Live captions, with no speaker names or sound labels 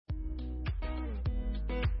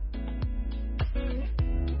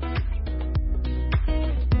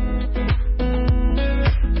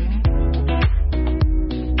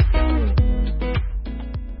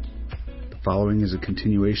following is a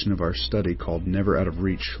continuation of our study called Never Out of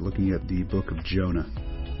Reach, looking at the book of Jonah.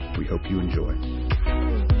 We hope you enjoy.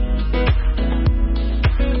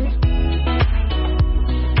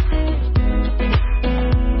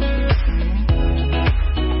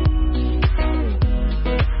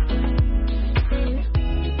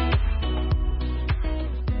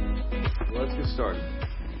 Let's get started.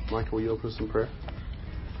 Michael, will you open us in prayer?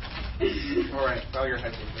 All right, bow your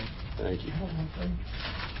heads with me. Thank you.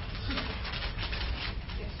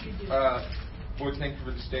 Lord, thank you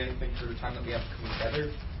for this day. Thank you for the time that we have to come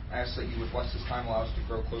together. I ask that you would bless this time, allow us to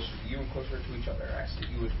grow closer to you and closer to each other. I ask that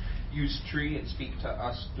you would use Tree and speak to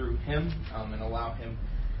us through him and allow him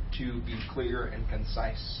to be clear and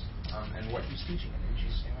concise in what he's teaching. And in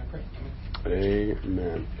Jesus' name I pray. Amen.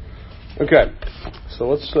 Amen. Okay, so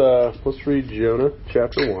let's read Jonah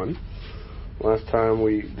chapter 1. Last time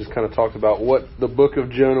we just kind of talked about what the book of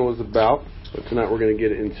Jonah was about, but tonight we're going to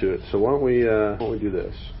get into it. So why don't we do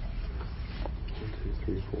this? 1, 2,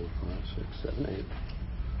 3, 4, 5, 6, 7, 8.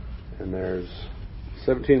 And there's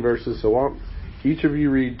 17 verses, so why don't each of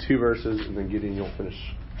you read 2 verses, and then Gideon, you'll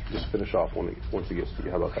finish off once it gets to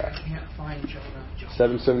you. How about that? I can't find Jonah.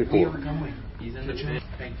 774. We are going. He's in the pit.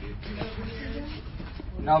 Thank you.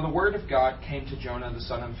 Now the word of God came to Jonah, the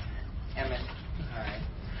son of Amittai,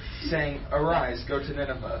 saying, Arise, go to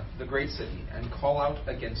Nineveh, the great city, and call out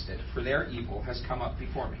against it, for their evil has come up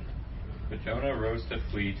before me. But Jonah rose to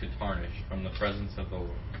flee to Tarshish from the presence of the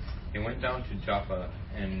Lord. He went down to Joppa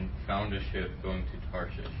and found a ship going to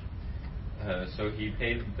Tarshish. So he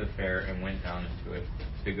paid the fare and went down into it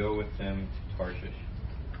to go with them to Tarshish,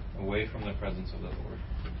 away from the presence of the Lord.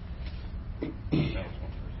 That was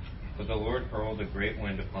one verse. But the Lord hurled a great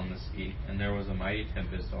wind upon the sea, and there was a mighty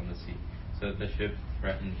tempest on the sea, so that the ship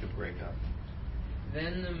threatened to break up.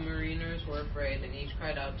 Then the mariners were afraid, and each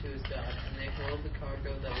cried out to his God, and they hurled the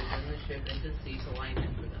cargo that was in the ship into the sea to lie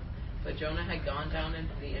in for them. But Jonah had gone down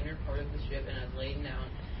into the inner part of the ship and had lain down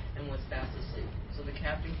and was fast asleep. So the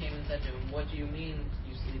captain came and said to him, What do you mean,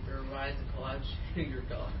 you sleeper? Arise and call out to your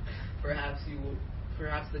God. Perhaps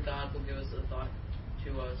the God will give us a thought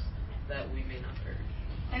to us that we may not perish.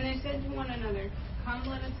 And they said to one another, Come,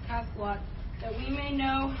 let us cast lots, that we may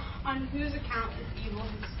know on whose account this evil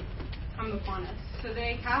has come upon us. So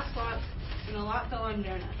they cast lots, and the lot fell on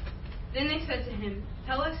Jonah. Then they said to him,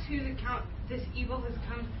 Tell us whose account this evil has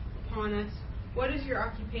come upon us. What is your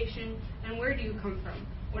occupation, and where do you come from?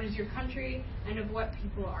 What is your country, and of what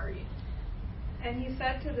people are you? And he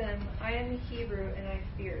said to them, I am a Hebrew, and I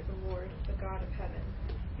fear the Lord, the God of heaven,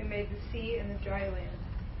 who made the sea and the dry land.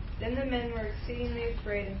 Then the men were exceedingly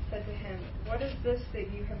afraid and said to him, What is this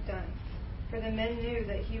that you have done? For the men knew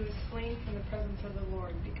that he was slain from the presence of the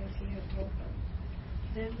Lord, because he had told them.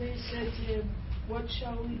 Then they said to him, What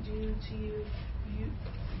shall we do to you,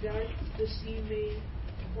 that the sea may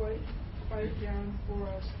quiet down for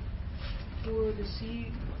us? For the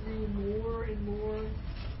sea grew more and more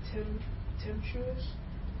tempestuous.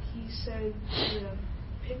 He said to them,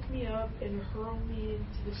 Pick me up and hurl me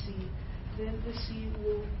into the sea. Then the sea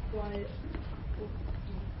will quiet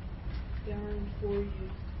down for you.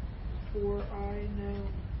 For I know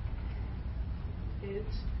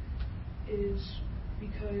it is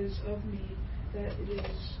because of me that it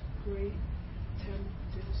is great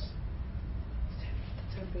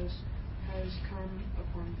tempest has come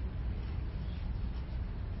upon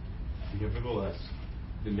you. Nevertheless,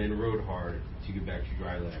 the men rowed hard to get back to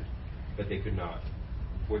dry land, but they could not,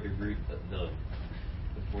 for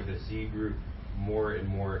the sea grew more and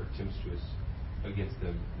more tempestuous against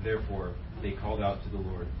them. Therefore they called out to the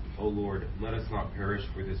Lord, O Lord, let us not perish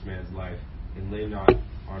for this man's life, and lay not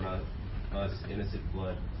on us innocent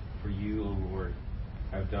blood. For you, O Lord,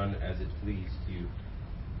 have done as it pleased you.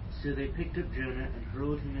 So they picked up Jonah and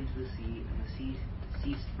hurled him into the sea, and the sea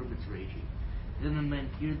ceased from its raging. Then the men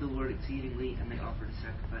feared the Lord exceedingly, and they offered a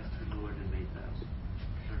sacrifice to the Lord and made vows.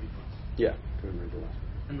 30 plus. Yeah, go ahead and read the last one.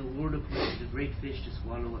 And the Lord appointed a great fish to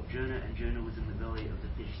swallow up Jonah, and Jonah was in the belly of the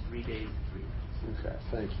fish 3 days and 3 nights. Okay,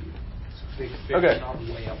 thank you. Okay.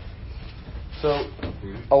 So,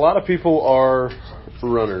 a lot of people are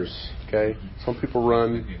runners, okay? Some people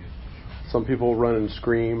run and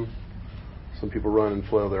scream. Some people run and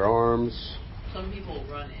flail their arms. Some people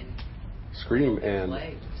run and scream and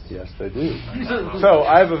legs. Yes, they do. So,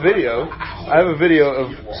 I have a video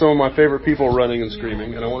of some of my favorite people running and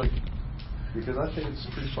screaming, and I want to, because I think it's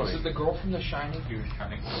pretty funny. Is it the girl from The Shining?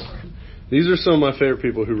 These are some of my favorite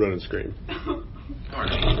people who run and scream.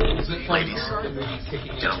 Is it ladies? The movie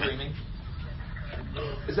Kicking and Screaming?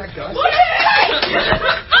 Is that Gus?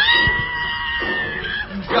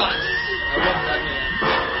 Gus! I love that man.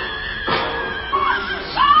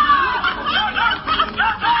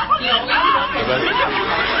 That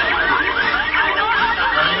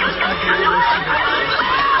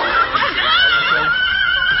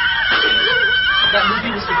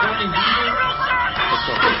movie was the Burning Beaver.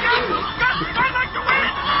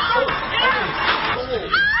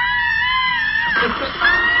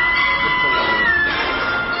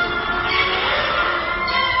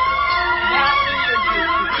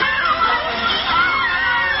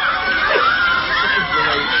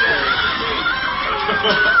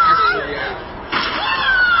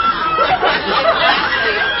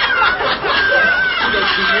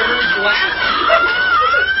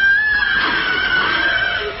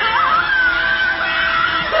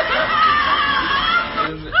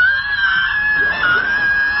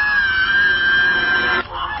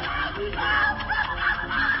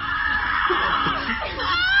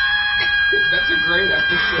 That's a great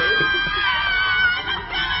episode.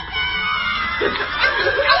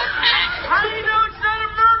 How do you know it's not a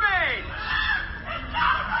mermaid?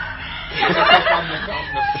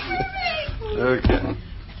 Okay.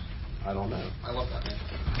 I don't know. I love that, man.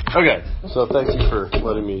 Okay, so thank you for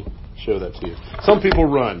letting me show that to you. Some people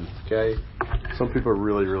run, okay? Some people are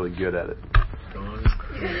really, really good at it.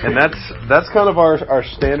 And that's kind of our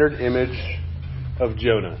standard image of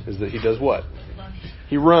Jonah, is that he does what?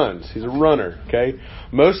 He runs. He's a runner, okay?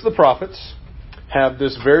 Most of the prophets have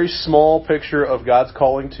this very small picture of God's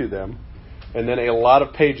calling to them, and then a lot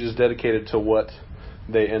of pages dedicated to what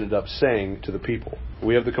they ended up saying to the people.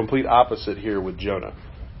 We have the complete opposite here with Jonah,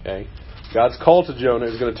 okay? God's call to Jonah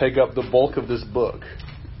is going to take up the bulk of this book,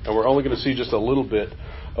 and we're only going to see just a little bit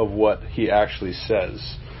of what he actually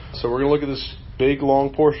says. So we're going to look at this big,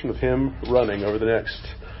 long portion of him running over the next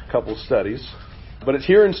couple studies. But it's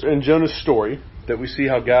here in Jonah's story that we see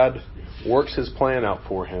how God works his plan out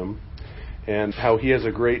for him and how he has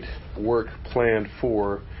a great work planned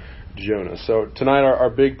for Jonah. So tonight our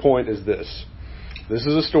big point is this. This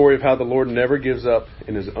is a story of how the Lord never gives up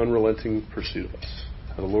in his unrelenting pursuit of us.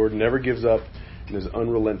 How the Lord never gives up in his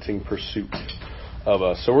unrelenting pursuit of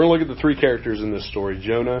us. So we're going to look at the three characters in this story: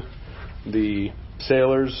 Jonah, the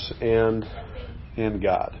sailors, and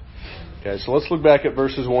God. Okay, so let's look back at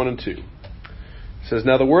verses 1 and 2. It says,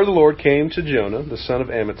 "Now the word of the Lord came to Jonah, the son of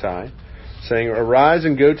Amittai, saying, Arise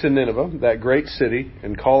and go to Nineveh, that great city,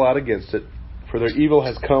 and call out against it, for their evil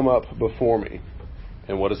has come up before me."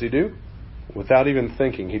 And what does he do? Without even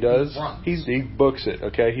thinking, he books it,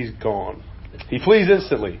 okay? He's gone. He flees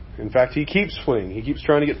instantly. In fact, he keeps fleeing. He keeps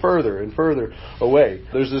trying to get further and further away.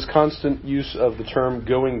 There's this constant use of the term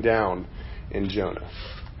going down in Jonah.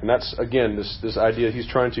 And that's, again, this idea he's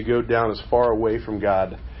trying to go down as far away from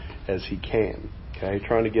God as he can. Okay,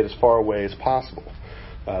 trying to get as far away as possible.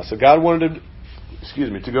 So God wanted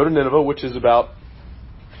to go to Nineveh, which is about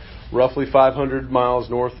roughly 500 miles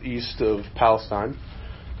northeast of Palestine.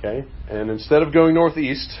 Okay, and instead of going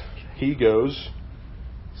northeast, he goes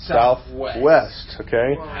southwest.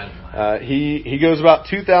 Okay, he goes about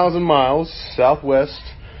 2,000 miles southwest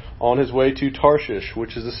on his way to Tarshish,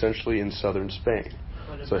 which is essentially in southern Spain.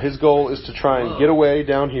 So his goal is to try and get away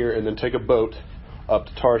down here and then take a boat up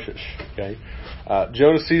to Tarshish. Okay,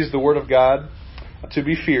 Jonah sees the word of God to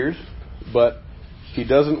be feared, but he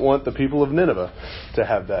doesn't want the people of Nineveh to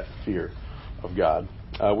have that fear of God.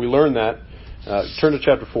 We learn that. Turn to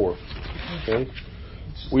chapter 4. Okay,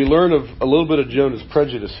 we learn of a little bit of Jonah's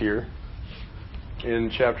prejudice here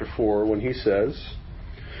in chapter 4 when he says,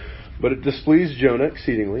 "But it displeased Jonah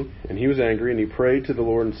exceedingly, and he was angry, and he prayed to the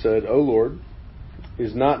Lord and said, O Lord,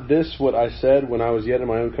 is not this what I said when I was yet in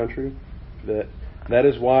my own country? That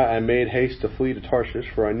is why I made haste to flee to Tarshish,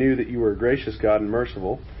 for I knew that you were a gracious God and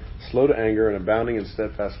merciful, slow to anger and abounding in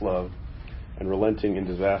steadfast love, and relenting in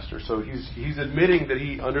disaster." So he's admitting that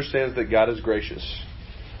he understands that God is gracious.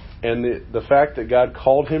 And the fact that God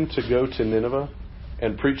called him to go to Nineveh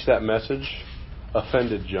and preach that message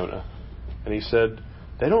offended Jonah. And he said,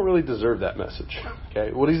 they don't really deserve that message.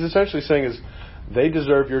 Okay, what he's essentially saying is, they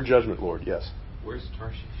deserve your judgment, Lord. Yes? Where's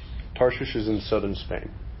Tarshish? Tarshish is in southern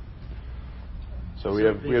Spain. So we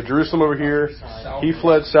have Jerusalem over here. He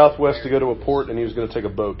fled southwest to go to a port, and he was going to take a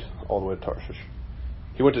boat all the way to Tarshish.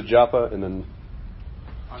 He went to Joppa and then...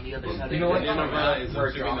 On the other side. You know what? Nineveh is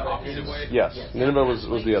moving the opposite way? Yes, Nineveh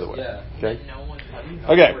was the other way. Yeah. Okay.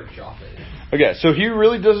 Okay. Okay, so he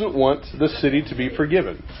really doesn't want the city to be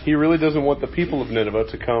forgiven. He really doesn't want the people of Nineveh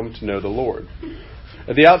to come to know the Lord.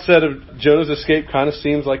 At the outset of Jonah's escape, kind of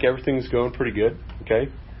seems like everything's going pretty good. Okay,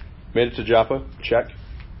 made it to Joppa, check.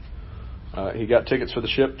 He got tickets for the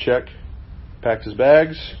ship, check. Packed his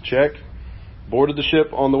bags, check. Boarded the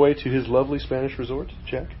ship on the way to his lovely Spanish resort,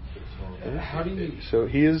 check. How do you... So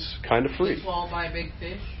he is kind of free. Swallowed by a big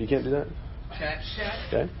fish. You can't do that? Check.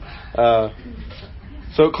 Okay.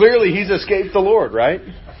 So clearly he's escaped the Lord, right?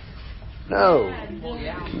 No. Well,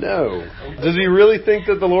 yeah. No. Does he really think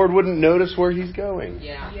that the Lord wouldn't notice where he's going?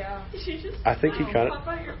 Yeah. I think he kind of. Pop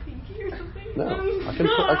out your pinky or something? No, I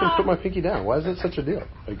can put my pinky down. Why is that such a deal?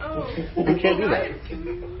 Like, you can't do that.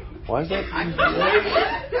 Why is that? I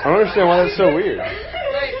don't understand why that's so weird.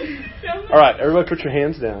 All right, everybody, put your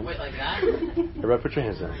hands down. Wait, like that? Everybody, put your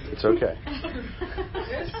hands down. It's okay.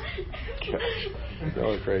 Gosh,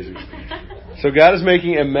 y'all are crazy. So God is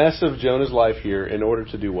making a mess of Jonah's life here in order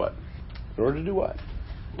to do what? In order to do what?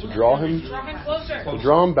 To draw him closer. To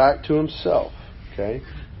draw him back to himself. Okay.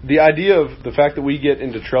 The idea of the fact that we get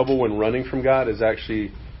into trouble when running from God is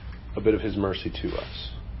actually a bit of His mercy to us.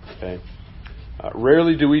 Okay.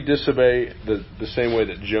 Rarely do we disobey the same way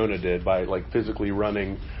that Jonah did by like physically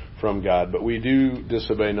running from God, but we do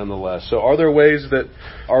disobey nonetheless. So are there ways that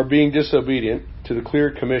are being disobedient to the clear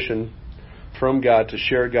commission from God to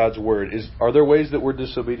share God's word? Are there ways that we're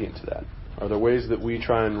disobedient to that? Are there ways that we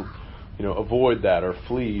try and avoid that or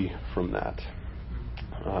flee from that?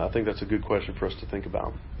 I think that's a good question for us to think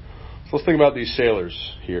about. So let's think about these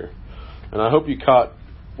sailors here. And I hope you caught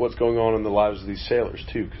what's going on in the lives of these sailors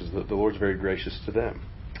too, because the Lord's very gracious to them.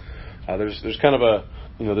 There's kind of a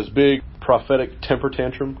this big prophetic temper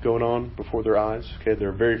tantrum going on before their eyes. Okay,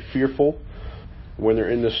 they're very fearful when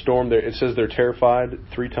they're in this storm. It says they're terrified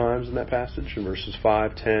 3 times in that passage in verses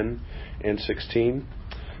 5, 10, and 16.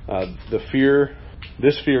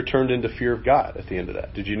 This fear turned into fear of God at the end of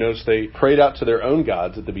that. Did you notice they prayed out to their own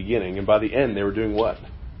gods at the beginning, and by the end they were doing what?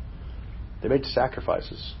 They made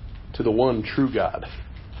sacrifices to the one true God.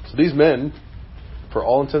 So these men, for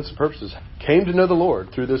all intents and purposes, came to know the Lord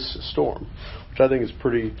through this storm, which I think is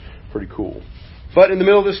pretty cool. But in the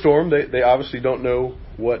middle of this storm, they obviously don't know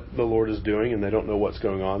what the Lord is doing, and they don't know what's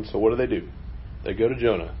going on. So what do? They go to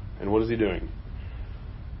Jonah, and what is he doing?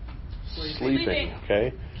 Sleeping.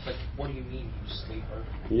 Okay. But what do you mean, you sleeper?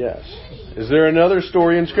 Yes. Is there another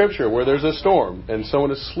story in Scripture where there's a storm and someone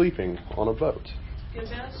is sleeping on a boat?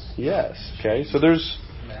 Yes. Okay. So there's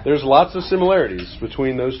lots of similarities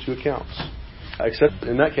between those two accounts. Except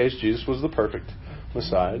in that case, Jesus was the perfect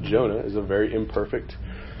Messiah. Jonah is a very imperfect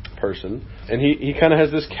person. And he kind of has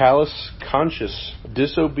this callous, conscious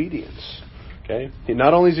disobedience. Okay.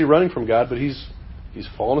 Not only is he running from God, but he's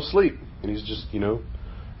fallen asleep. And he's just,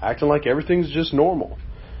 acting like everything's just normal.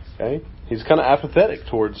 Okay. He's kind of apathetic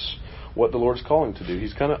towards what the Lord's calling to do.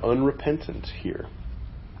 He's kind of unrepentant here.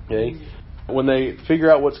 Okay. When they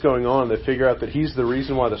figure out what's going on, they figure out that he's the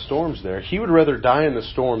reason why the storm's there. He would rather die in the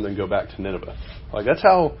storm than go back to Nineveh. Like that's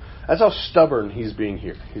how stubborn he's being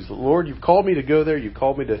here. He's, Lord, you've called me to go there. You've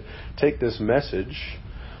called me to take this message,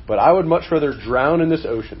 but I would much rather drown in this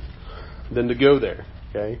ocean than to go there.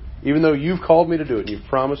 Okay, even though you've called me to do it, and you've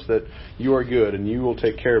promised that you are good and you will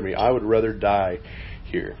take care of me, I would rather die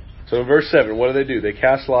here. So in verse 7, what do? They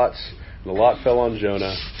cast lots, and the lot fell on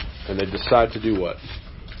Jonah, and they decide to do what?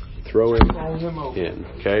 Throw him in.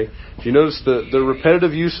 Okay? Do you notice the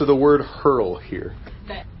repetitive use of the word hurl here?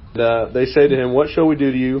 They say to him, what shall we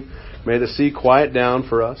do to you? May the sea quiet down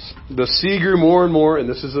for us. The sea grew more and more, and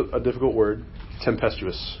this is a difficult word,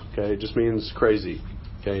 tempestuous. Okay? It just means crazy.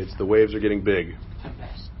 Okay? It's the waves are getting big.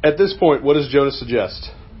 At this point, what does Jonah suggest?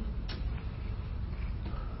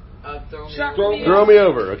 Throw me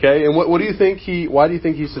over. Okay? And what do you think why do you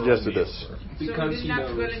think he suggested this? Because he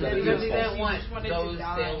didn't want those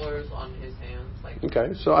sailors on his hands.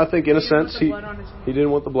 Okay, so I think in a sense he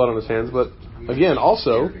didn't want the blood on his hands, but again,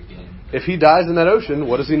 also, if he dies in that ocean,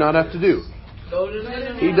 what does he not have to do? Go to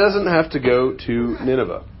Nineveh. He doesn't have to go to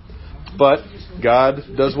Nineveh. But God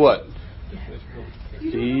does what?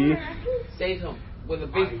 He saves him with a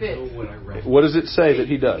big fish. What does it say that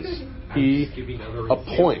he does? He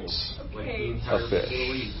appoints a fish.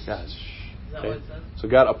 Gosh. Okay. So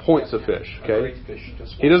God appoints a fish. Okay.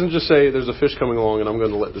 He doesn't just say there's a fish coming along and I'm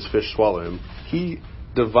going to let this fish swallow him. He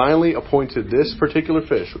divinely appointed this particular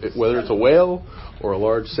fish, whether it's a whale or a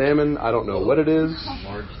large salmon. I don't know what it is,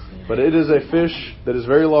 but it is a fish that is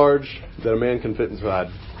very large that a man can fit inside.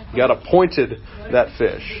 God appointed that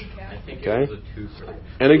fish. Okay.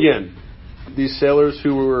 And again, these sailors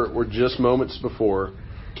who were just moments before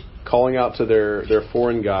calling out to their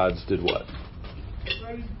foreign gods did what?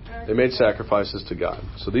 They made sacrifices to God.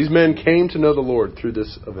 So these men came to know the Lord through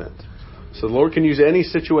this event. So the Lord can use any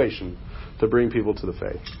situation to bring people to the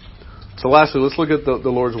faith. So lastly, let's look at the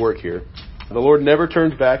Lord's work here. The Lord never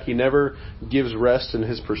turns back. He never gives rest in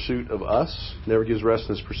His pursuit of us. Never gives rest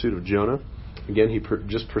in His pursuit of Jonah. Again, He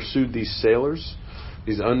just pursued these sailors,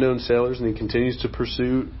 these unknown sailors, and He continues to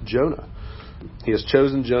pursue Jonah. He has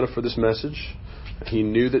chosen Jonah for this message, He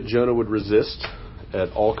knew that Jonah would resist at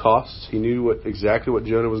all costs. He knew exactly what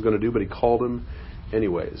Jonah was going to do, but he called him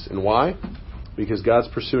anyways. And why? Because God's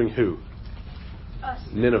pursuing who? Us.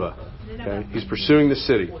 Nineveh. Okay? He's pursuing the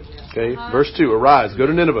city. Okay? Verse 2, arise, go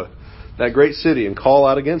to Nineveh, that great city, and call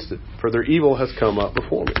out against it, for their evil has come up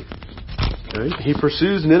before me. Okay? He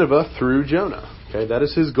pursues Nineveh through Jonah. Okay? That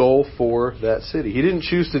is his goal for that city. He didn't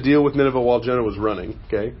choose to deal with Nineveh while Jonah was running.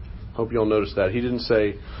 Okay? Hope you all noticed that. He didn't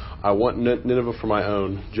say, I want Nineveh for my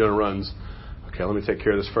own. Jonah runs. Okay, let me take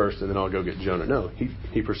care of this first, and then I'll go get Jonah. No,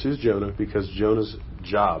 he pursues Jonah because Jonah's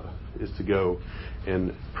job is to go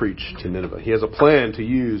and preach to Nineveh. He has a plan to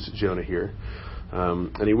use Jonah here,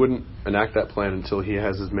 and he wouldn't enact that plan until he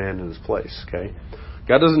has his man in his place. Okay,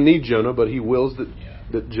 God doesn't need Jonah, but he wills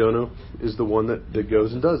that Jonah is the one that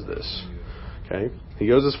goes and does this. Okay, he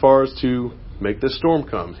goes as far as to make this storm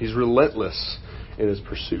come. He's relentless in his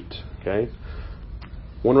pursuit. Okay,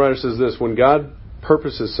 one writer says this: when God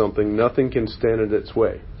purposes something, nothing can stand in its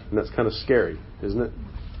way. And that's kind of scary, isn't it?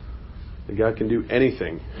 That God can do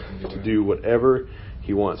anything to do whatever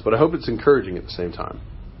He wants. But I hope it's encouraging at the same time.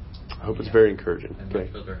 I hope it's very encouraging.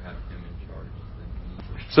 Okay.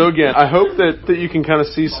 So again, I hope that you can kind of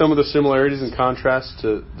see some of the similarities and contrasts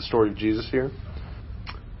to the story of Jesus here.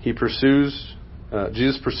 Jesus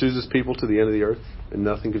pursues His people to the end of the earth, and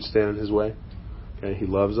nothing could stand in His way. Okay. He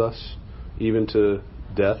loves us, even to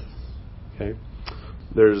death. Okay.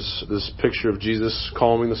 There's this picture of Jesus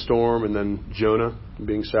calming the storm and then Jonah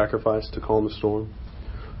being sacrificed to calm the storm.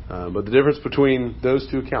 But the difference between those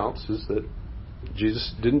two accounts is that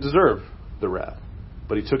Jesus didn't deserve the wrath,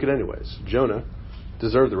 but He took it anyways. Jonah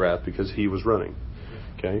deserved the wrath because he was running.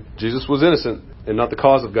 Okay, Jesus was innocent and not the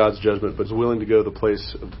cause of God's judgment, but was willing to go to the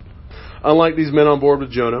place of... Unlike these men on board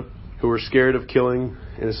with Jonah, who were scared of killing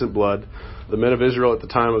innocent blood, the men of Israel at the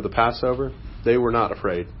time of the Passover, they were not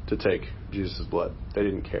afraid to take Jesus' blood. They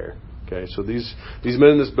didn't care. Okay, so these men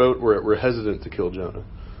in this boat were hesitant to kill Jonah.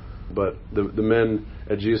 But the men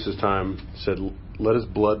at Jesus' time said, let His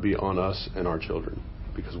blood be on us and our children,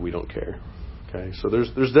 because we don't care. Okay, so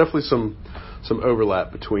there's definitely some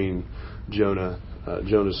overlap between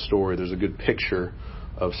Jonah's story. There's a good picture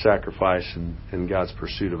of sacrifice and God's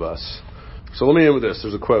pursuit of us. So let me end with this.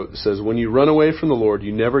 There's a quote that says, when you run away from the Lord,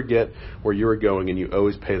 you never get where you are going, and you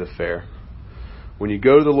always pay the fare. When you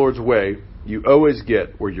go the Lord's way, you always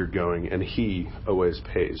get where you're going, and He always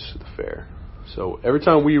pays the fare. So every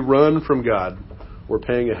time we run from God, we're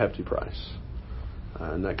paying a hefty price.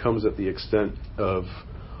 And that comes at the extent of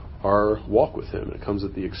our walk with Him. It comes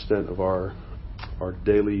at the extent of our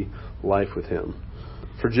daily life with Him.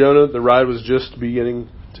 For Jonah, the ride was just beginning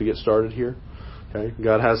to get started here. Okay?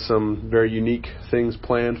 God has some very unique things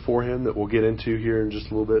planned for him that we'll get into here in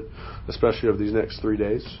just a little bit, especially over these next 3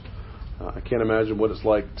 days. I can't imagine what it's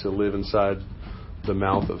like to live inside the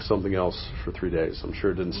mouth of something else for 3 days. I'm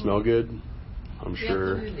sure it didn't smell good. I'm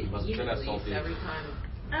sure every time.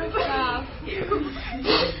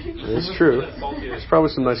 It's true. There's probably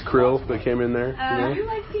some nice krill that came in there. Do you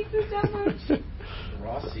like seafood that much?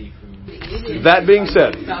 Raw seafood. That being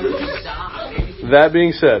said,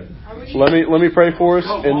 let me pray for us,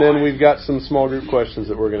 and then we've got some small group questions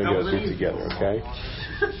that we're going to go through together. Okay.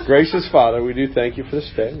 Gracious Father, we do thank You for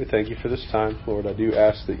this day. We thank You for this time, Lord. I do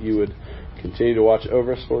ask that You would continue to watch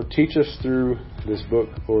over us, Lord. Teach us through this book,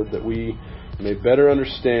 Lord, that we may better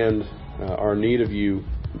understand our need of You,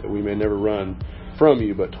 that we may never run from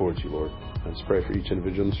You but towards You, Lord. I just pray for each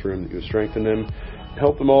individual in this room that You would strengthen them,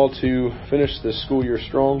 help them all to finish this school year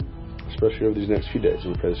strong, especially over these next few days.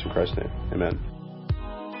 And we pray this in Christ's name. Amen.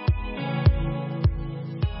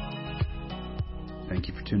 Thank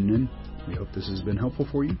you for tuning in. We hope this has been helpful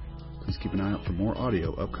for you. Please keep an eye out for more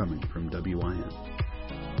audio upcoming from WIN.